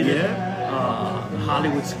Woman even.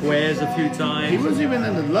 Hollywood Squares a few times. He was even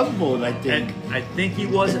in the Love Boat, I think. And I think he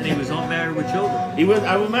was, and he was on Married with Children. He was.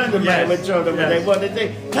 I remember Married with Children when they wanted to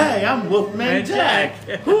say, "Hey, I'm Wolfman Jack.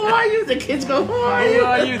 Who are you?" The kids go, "Who are you?" Who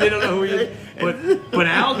are you? They don't know who he is. But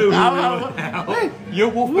Al knew who Al. Hey, you're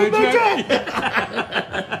Wolfman Wolfman Jack.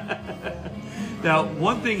 Now,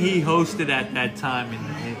 one thing he hosted at that time,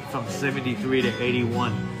 from '73 to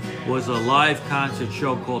 '81, was a live concert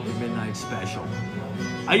show called The Midnight Special.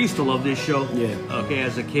 I used to love this show. Yeah. Okay,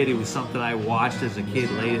 as a kid, it was something I watched as a kid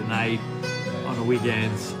late at night on the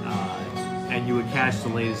weekends, and you would catch the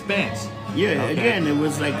latest bands. Yeah, Okay. again, it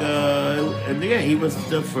was like, and again, he was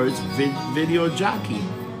the first video jockey.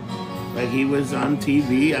 Like, he was on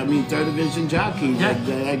TV, I mean, third division jockeys, Yeah.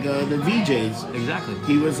 like the VJs. Exactly.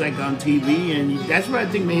 He was like on TV, and that's what I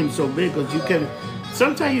think made him so big, because you can,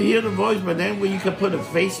 sometimes you hear the voice, but then when you can put a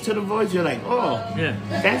face to the voice, you're like, oh, Yeah.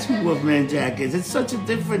 that's who Wolfman Jack is. It's such a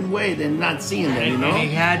different way than not seeing that, you know? And he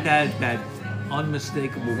had that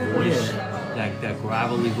unmistakable voice, that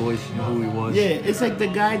gravelly voice. You know who he was. Yeah, it's like the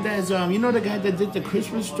guy that's you know the guy that did the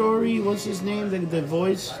Christmas Story. What's his name? The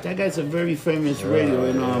voice. That guy's a very famous radio,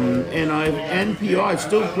 and NPR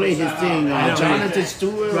still play his thing. Jonathan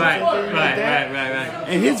Stewart. Right, or something like that. right.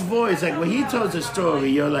 And his voice, like when he tells a story,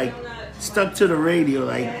 you're like stuck to the radio,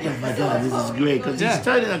 like, oh my God, this is great, because he's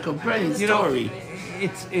telling a compelling story.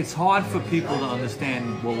 It's hard for people to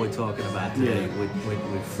understand what we're talking about today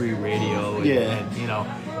with free radio. And, you know,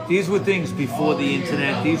 these were things before the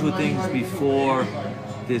internet. These were things before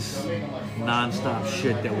this non-stop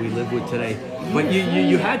shit that we live with today. But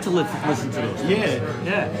you had to listen to those things.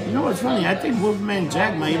 Yeah. You know what's funny? I think Wolfman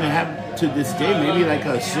Jack might even have to this day maybe like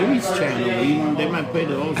a series channel. They might play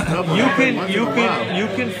the old stuff. You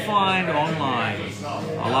can find online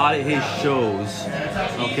a lot of his shows,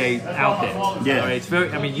 okay, out there. Yeah. All right, it's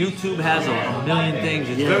very. I mean, YouTube has a million things.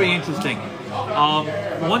 It's very interesting.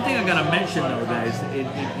 One thing I gotta mention though, guys,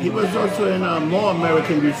 he was also in More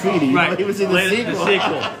American Graffiti. Right. He was in the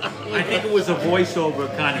sequel. I think it was a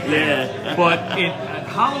voiceover kind of thing. Yeah. But in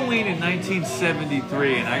Halloween in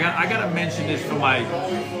 1973, and I gotta mention this for my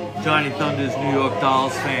Johnny Thunder's New York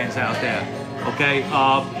Dolls fans out there. Okay,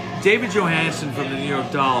 David Johansen from the New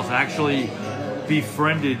York Dolls actually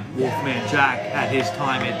befriended Wolfman Jack at his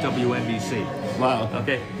time at WNBC. Wow.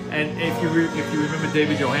 Okay, and if you remember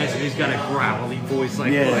David Johansen, he's got a gravelly voice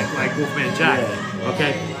like Wolfman Jack. Yeah.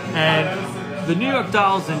 Okay, and the New York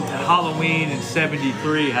Dolls in Halloween in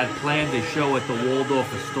 '73 had planned a show at the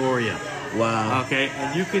Waldorf Astoria. Wow. Okay,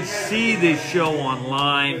 and you can see this show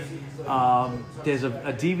online. There's a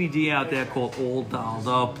DVD out there called All Dolls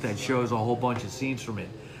Up that shows a whole bunch of scenes from it.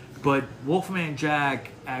 But Wolfman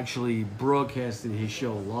Jack actually broadcasted his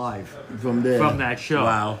show live from that show.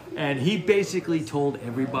 Wow. And he basically told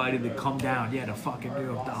everybody to come down. Yeah, the fucking New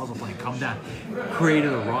York Dolls are playing. Come down.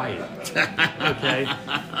 Created a riot. Okay?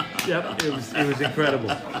 Yep. It was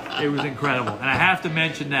incredible. It was incredible. And I have to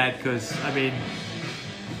mention that because, I mean,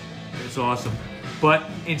 it's awesome. But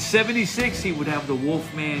in '76, he would have the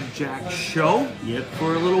Wolfman Jack show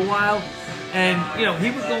for a little while. And, you know,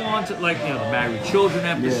 he would go on to, like, you know, the Married Children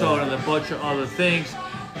episode and a bunch of other things.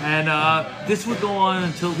 And this would go on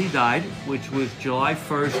until he died, which was July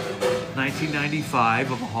 1st,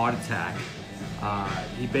 1995, of a heart attack.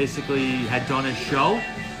 He basically had done his show,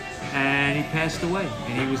 and he passed away.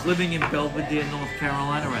 And he was living in Belvedere, North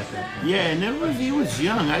Carolina at that time. Yeah, and he was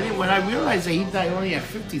young. When I realized that he died only at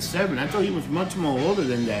 57, I thought he was much more older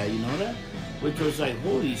than that, you know that? Which was like,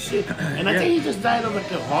 holy shit. And I think he just died of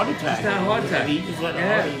like a heart attack. Just had a heart attack. He just had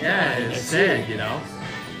a heart attack. It's sad, you know.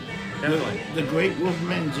 definitely. The great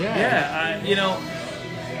Wolfman Jack. Yeah, you know,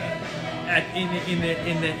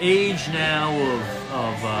 in the age now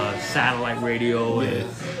of satellite radio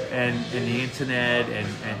and the internet and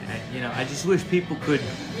you know, I just wish people could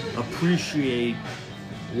appreciate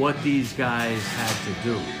what these guys had to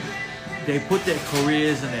do. They put their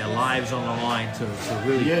careers and their lives on the line to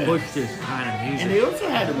really push this kind of music. And they also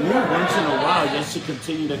had to move once in a while just to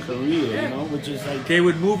continue their career, you know, which is like... They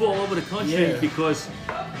would move all over the country because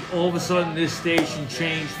all of a sudden this station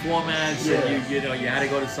changed formats and you know, you had to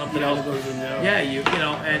go to something else. Yeah, you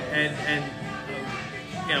know, and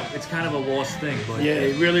you know, it's kind of a lost thing, but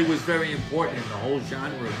it really was very important in the whole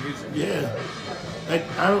genre of music. Yeah. Like,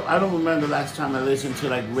 I don't remember the last time I listened to,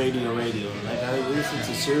 like, radio. Like, I listened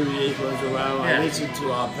to Sirius was around. I listened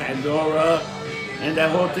to Pandora. And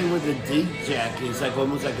that whole thing with the disc jockey is like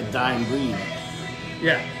almost like a dying breed.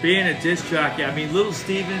 Yeah, being a disc jockey. I mean, Little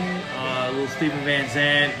Steven Van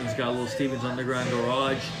Zandt, he's got Little Steven's Underground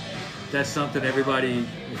Garage. That's something everybody,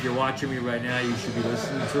 if you're watching me right now, you should be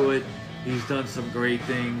listening to it. He's done some great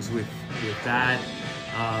things with that.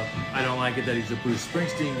 I don't like it that he's a Bruce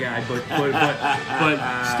Springsteen guy, but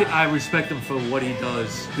I respect him for what he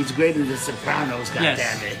does. He's great in The Sopranos,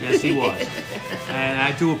 goddammit. Yes, he was. And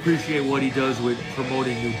I do appreciate what he does with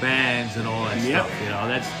promoting new bands and all that stuff. You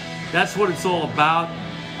know, that's what it's all about.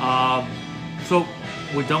 So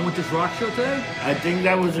we're done with this rock show today? I think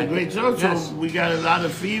that was a great show. So we got a lot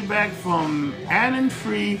of feedback from Ann and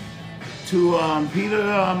Free to Peter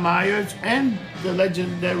Myers and the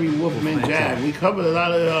legendary Wolfman Jack. We covered a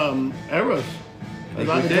lot of eras, a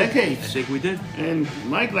lot of decades. I think we did. And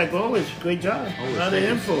Mike, like always, great job. A lot of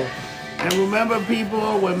info. And remember,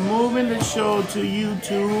 people, we're moving the show to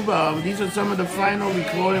YouTube. These are some of the final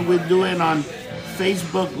recording we're doing on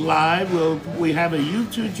Facebook Live. We have a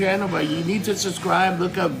YouTube channel, but you need to subscribe.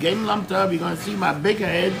 Look up Gang Lumped Up. You're going to see my big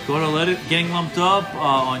head. Go to Let It Gang Lumped Up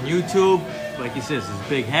on YouTube. Like you said, it's his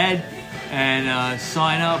big head. And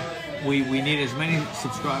sign up. We need as many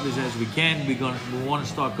subscribers as we can. We want to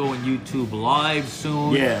start going YouTube Live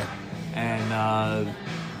soon. Yeah. And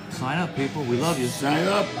sign up, people. We love you. Sign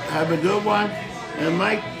up. Have a good one. And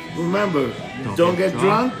Mike, remember, don't get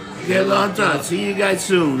drunk. Get lumped up. See you guys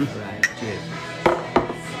soon. Right. Cheers.